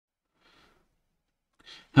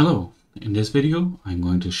Hello, in this video I'm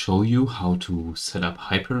going to show you how to set up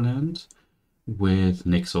hyprland with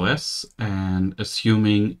NixOS, and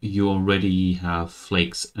assuming you already have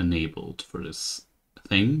Flakes enabled for this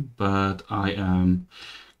thing, but I am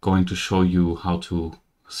going to show you how to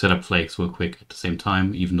set up Flakes real quick at the same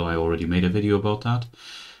time, even though I already made a video about that.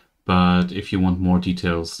 But if you want more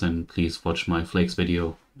details, then please watch my Flakes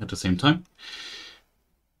video at the same time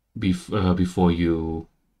before you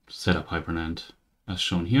set up hyprland as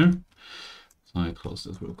shown here. So I close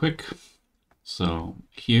this real quick. So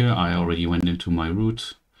here I already went into my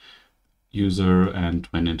root user and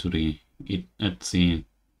went into the etc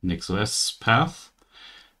NixOS path.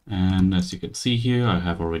 And as you can see here, I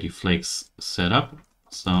have already Flakes set up.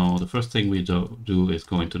 So the first thing we do is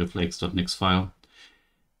go into the flakes.nix file.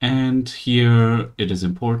 And here it is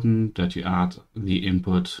important that you add the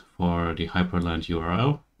input for the hyprland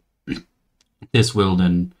URL. This will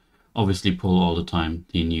then obviously pull all the time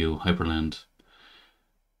the new hyprland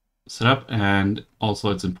setup, and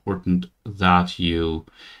also it's important that you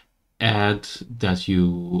inherit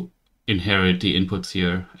the inputs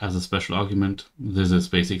here as a special argument. This is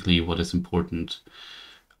basically what is important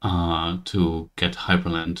to get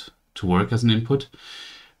hyprland to work as an input,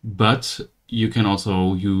 but you can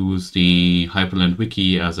also use the hyprland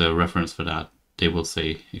wiki as a reference for that. They will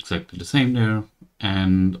say exactly the same there.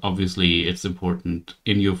 And obviously it's important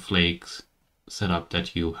in your Flakes setup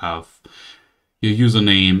that you have your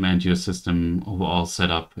username and your system overall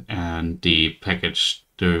setup and the package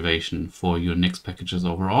derivation for your Nix packages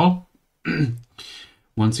overall.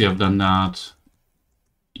 Once you have done that,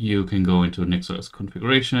 you can go into NixOS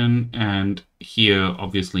configuration, and here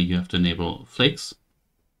obviously you have to enable Flakes.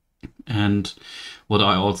 And what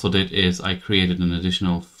I also did is I created an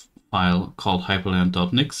additional file called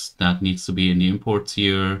hyprland.nix that needs to be in the imports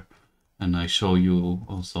here, and I show you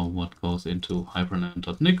also what goes into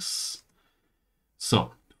hyprland.nix.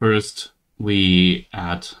 So first we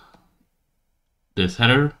add this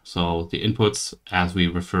header, so the inputs as we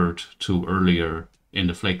referred to earlier in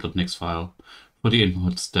the flake.nix file for the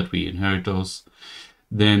inputs that we inherit those.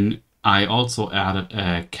 Then I also added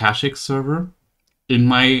a cache server. In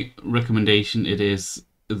my recommendation, it is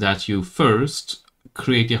that you first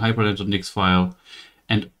create the hyprland.nix file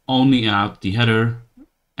and only add the header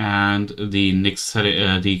and the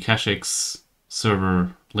the cachex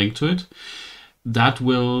server link to it. That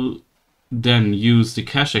will then use the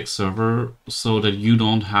cachex server so that you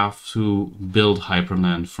don't have to build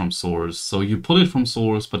hyprland from source. So you pull it from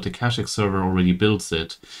source, but the cachex server already builds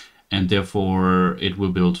it, and therefore it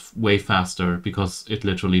will build way faster because it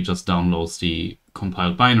literally just downloads the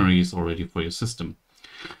compiled binaries already for your system.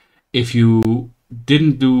 If you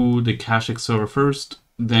didn't do the cachex server first,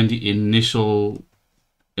 then the initial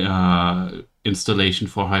installation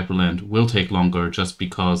for hyprland will take longer just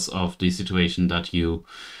because of the situation that you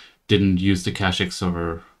didn't use the cachex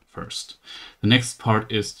server first. The next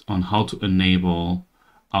part is on how to enable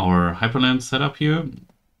our hyprland setup here.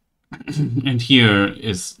 And here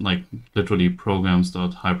is like literally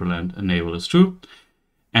programs.hyprland enable is true.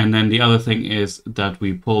 And then the other thing is that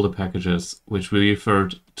we pull the packages which we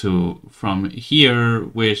referred to from here,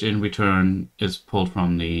 which in return is pulled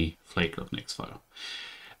from the flake.nix file.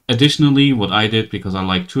 Additionally, what I did, because I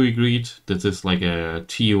like tuigreet, this is like a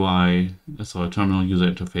TUI, so a terminal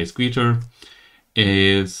user interface greeter,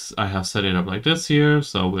 is I have set it up like this here.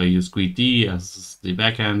 So we'll use greetd as the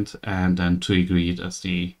backend, and then tuigreet as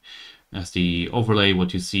the overlay,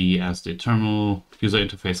 what you see as the terminal user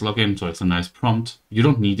interface login. So it's a nice prompt. You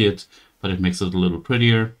don't need it, but it makes it a little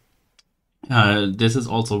prettier. This is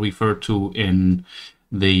also referred to in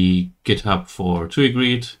the GitHub for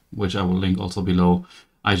tuigreet, which I will link also below.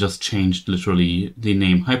 I just changed literally the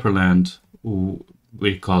name hyprland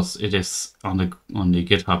because it is on the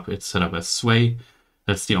GitHub, it's set up as Sway.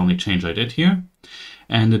 That's the only change I did here.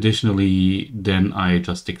 And additionally, then I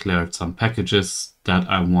just declared some packages that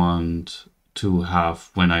I want to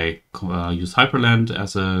have when I use hyprland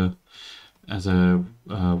as a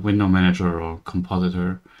window manager or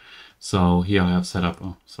compositor. So here I have set up,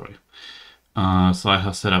 so I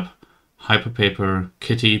have set up Hyperpaper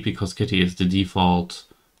Kitty, because Kitty is the default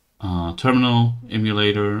terminal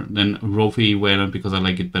emulator. Then Rofi Wayland, because I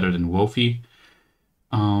like it better than Wofi,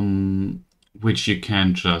 which you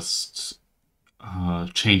can just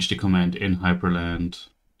change the command in hyprland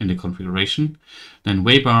in the configuration. Then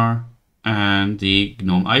Waybar and the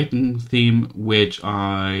GNOME icon theme, which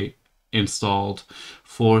I installed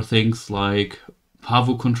for things like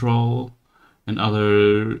Pavu control and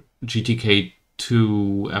other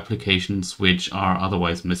GTK2 applications which are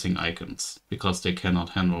otherwise missing icons because they cannot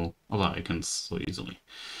handle other icons so easily.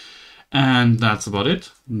 And that's about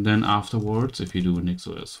it. Then afterwards, if you do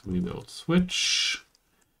NixOS rebuild switch,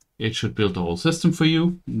 it should build the whole system for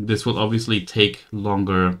you. This will obviously take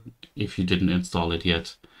longer if you didn't install it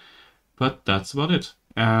yet, but that's about it.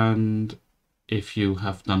 And if you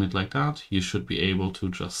have done it like that, you should be able to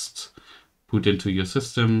just put into your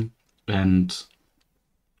system and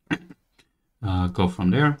go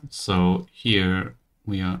from there. So here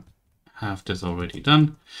we have this already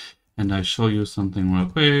done. And I show you something real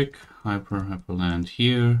quick. Hyprland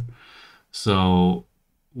here. So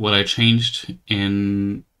what I changed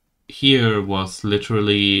in here was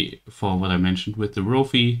literally for what I mentioned with the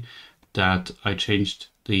Rofi, that I changed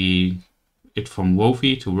it from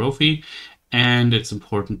Wofi to Rofi. And it's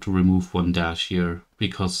important to remove one dash here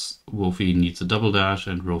because Wofi needs a double dash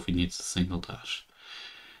and Rofi needs a single dash.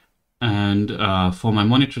 And for my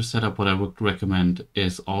monitor setup, what I would recommend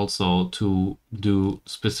is also to do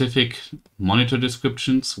specific monitor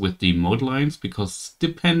descriptions with the mode lines, because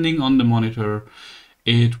depending on the monitor,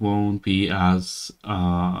 it won't be as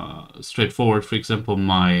straightforward. For example,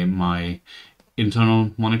 my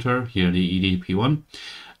internal monitor here, the EDP1,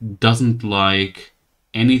 doesn't like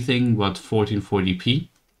anything but 1440p,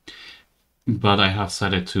 but I have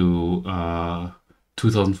set it to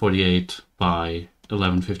 2048 by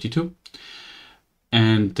 1152,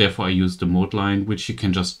 and therefore I use the mode line, which you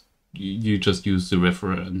can just use the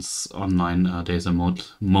reference online. There's a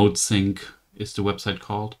mode sync is the website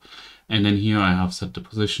called, and then here I have set the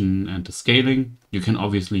position and the scaling. You can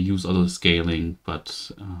obviously use other scaling,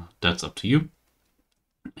 but that's up to you.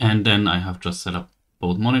 And then I have just set up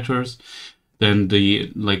both monitors. Then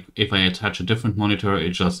if I attach a different monitor,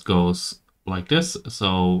 it just goes like this.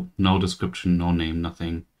 So no description, no name,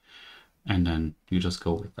 nothing. And then you just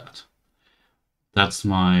go with that. That's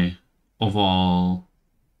my overall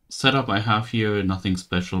setup I have here. Nothing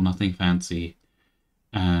special, nothing fancy.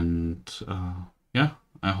 And yeah,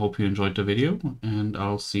 I hope you enjoyed the video, and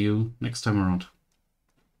I'll see you next time around.